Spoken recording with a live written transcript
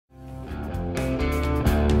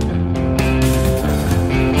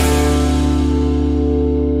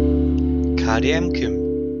HDM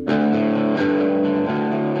Kim.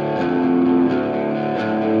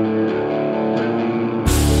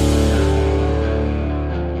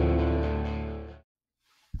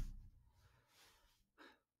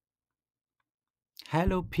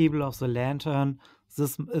 Hello people of the Lantern,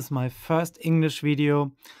 this is my first English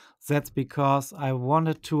video. That's because I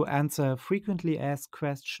wanted to answer a frequently asked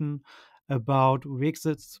question about which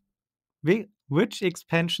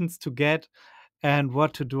expansions to get and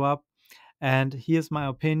what to drop. And here's my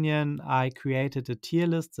opinion. I created a tier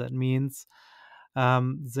list. That means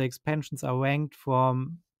the expansions are ranked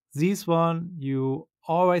from this one you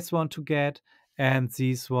always want to get and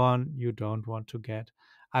this one you don't want to get.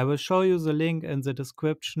 I will show you the link in the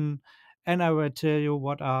description and I will tell you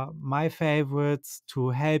what are my favorites to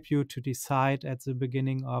help you to decide at the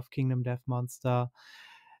beginning of Kingdom Death Monster.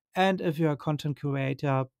 And if you're a content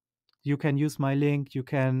creator, you can use my link, you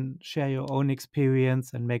can share your own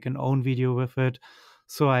experience and make an own video with it.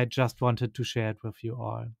 So I just wanted to share it with you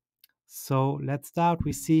all. So let's start.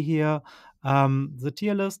 We see here the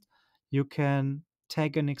tier list. You can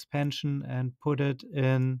take an expansion and put it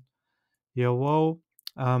in your row.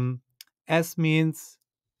 S means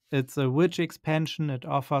it's a rich expansion. It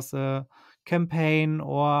offers a campaign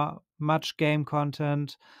or much game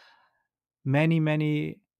content,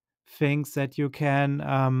 many things that you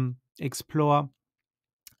can explore.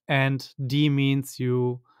 And D means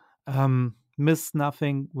you miss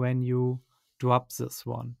nothing when you drop this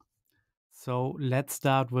one. So let's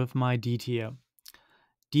start with my D tier.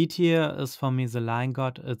 D tier is for me the Lion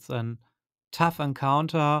God. It's a tough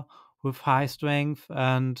encounter with high strength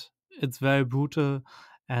and it's very brutal,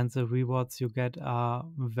 and the rewards you get are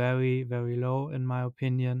very low in my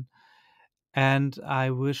opinion. And I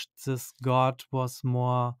wish this god was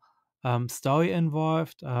more story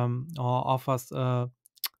involved or offers a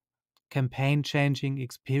campaign changing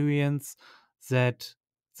experience, that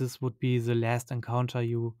this would be the last encounter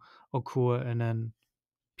you occur in an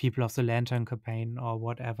People of the Lantern campaign or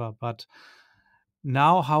whatever. But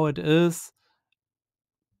now how it is,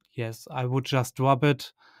 yes, I would just drop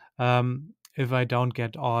it if I don't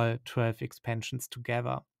get all 12 expansions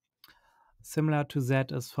together. Similar to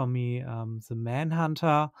that is for me the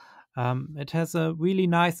Manhunter. It has a really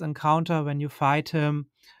nice encounter when you fight him.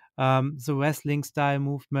 The wrestling style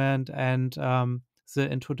movement and the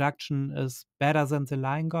introduction is better than the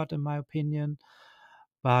Lion God in my opinion.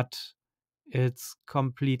 But it's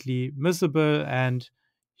completely missable and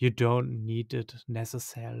you don't need it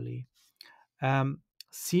necessarily.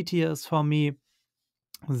 C tier is for me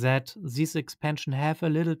that these expansion have a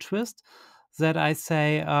little twist that I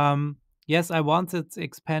say, yes, I want this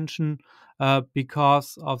expansion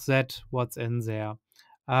because of that what's in there.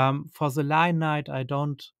 For the Lion Knight, I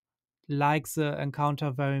don't like the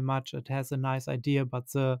encounter very much. It has a nice idea,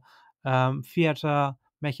 but the theater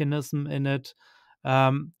mechanism in it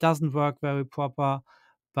doesn't work very proper.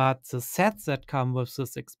 But the sets that come with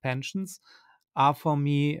these expansions are for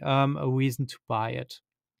me a reason to buy it.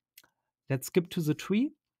 Let's skip to the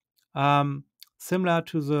tree. Similar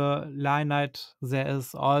to the Lion Knight, there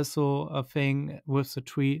is also a thing with the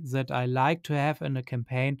tree that I like to have in a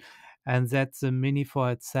campaign, and that's the mini for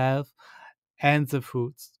itself and the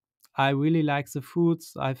fruits. I really like the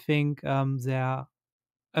fruits. I think there are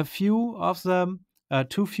a few of them,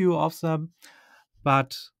 too few of them,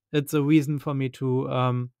 but it's a reason for me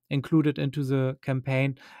to include it into the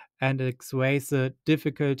campaign, and it raises the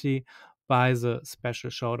difficulty by the special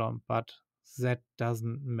showdown, but that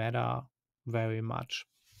doesn't matter very much.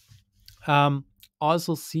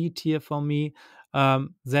 Also C tier for me,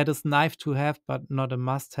 that is nice to have but not a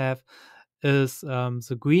must have, is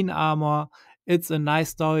the green armor. It's a nice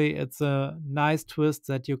story, it's a nice twist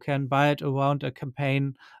that you can buy it around a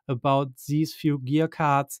campaign about these few gear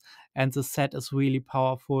cards, and the set is really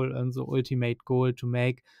powerful and the ultimate goal to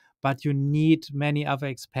make, but you need many other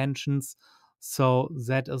expansions, so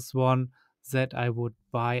that is one that I would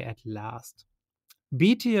buy at last.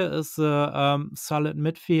 B tier is the solid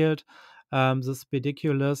midfield, this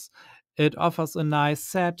ridiculous. It offers a nice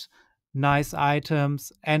set, nice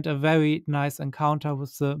items, and a very nice encounter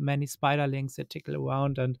with the many spiderlings that tickle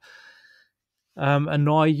around and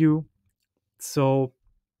annoy you. So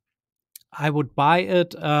I would buy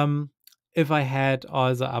it if I had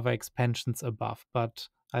all the other expansions above. But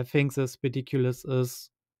I think this ridiculous is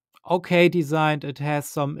okay designed. It has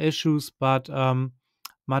some issues, but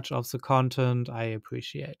much of the content I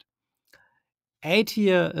appreciate. A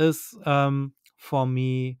tier is for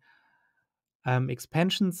me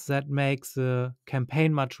expansions that make the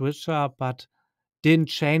campaign much richer, but didn't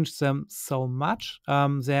change them so much.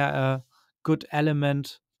 They're a good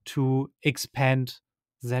element to expand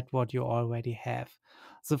that what you already have.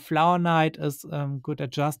 The Flower Knight is a good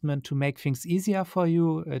adjustment to make things easier for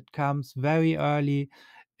you. It comes very early.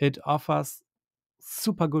 It offers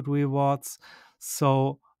super good rewards.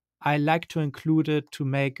 So I like to include it to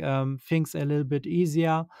make things a little bit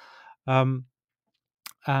easier. And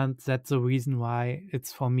that's the reason why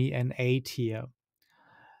it's for me an A tier.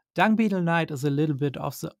 Dung Beetle Knight is a little bit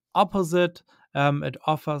of the opposite. It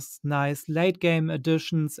offers nice late game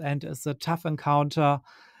additions and is a tough encounter,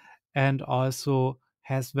 and also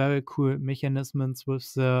has very cool mechanisms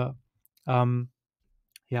with the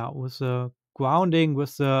with the grounding,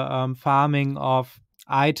 with the farming of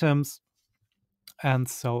items, and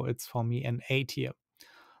so it's for me an A tier.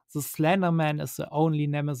 The Slenderman is the only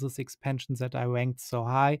Nemesis expansion that I ranked so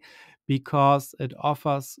high because it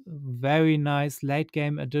offers very nice late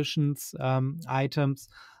game additions, items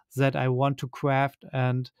that I want to craft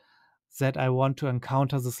and that I want to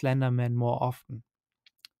encounter the Slenderman more often.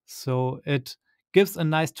 So it gives a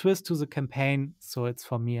nice twist to the campaign. So it's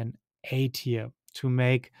for me an A tier to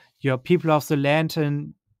make your People of the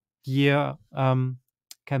Lantern year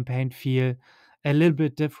campaign feel a little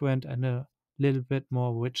bit different and a little bit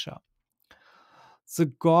more richer. The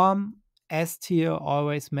Gorm S tier,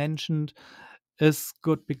 always mentioned, is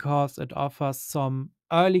good because it offers some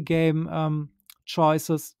early game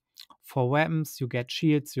choices for weapons. You get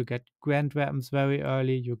shields, you get grand weapons very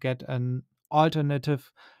early, you get an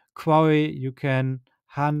alternative quarry you can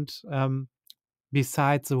hunt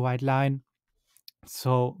besides the white line.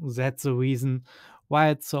 So that's the reason why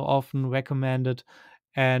it's so often recommended,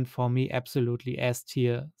 and for me absolutely S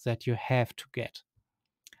tier that you have to get.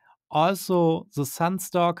 Also, the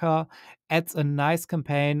Sunstalker adds a nice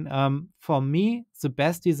campaign. For me, the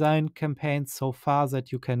best designed campaign so far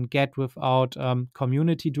that you can get without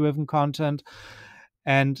community-driven content,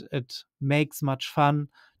 and it makes much fun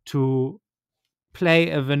to play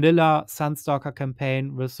a vanilla Sunstalker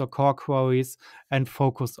campaign with the core quarries and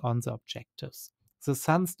focus on the objectives. The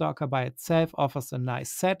Sunstalker by itself offers a nice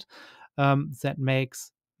set that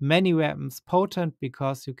makes many weapons potent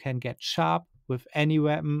because you can get sharp with any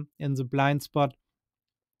weapon in the blind spot.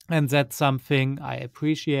 And that's something I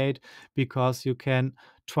appreciate because you can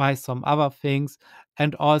try some other things.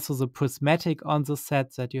 And also the prismatic on the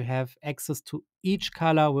set, that you have access to each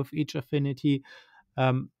color with each affinity,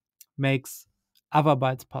 makes other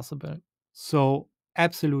builds possible. So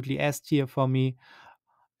absolutely S tier for me.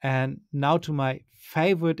 And now to my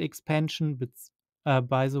favorite expansion, but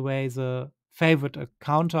by the way, the favorite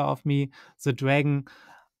encounter of me, the dragon.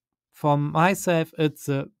 For myself, it's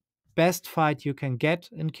the best fight you can get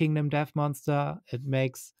in Kingdom Death Monster. It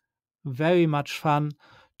makes very much fun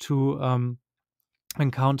to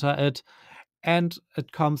encounter it, and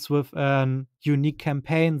it comes with a unique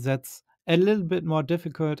campaign that's a little bit more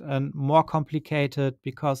difficult and more complicated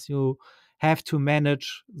because you have to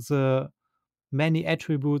manage the many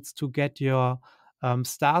attributes to get your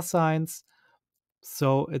star signs.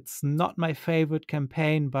 So it's not my favorite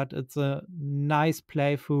campaign, but it's a nice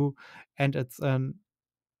playthrough, and it's a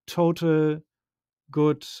total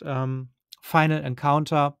good final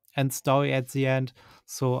encounter and story at the end.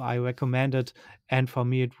 So I recommend it, and for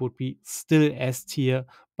me it would be still S tier,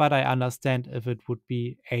 but I understand if it would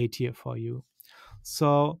be A tier for you.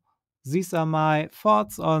 So these are my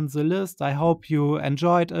thoughts on the list. I hope you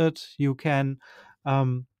enjoyed it. You can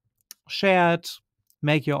share it,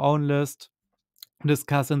 make your own list,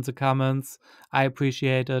 discuss in the comments. I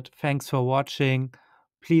appreciate it. Thanks for watching.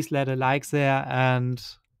 Please let a like there, and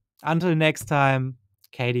until next time,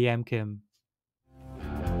 KDM Kim.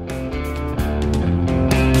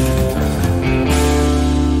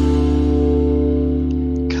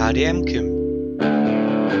 KDM Kim.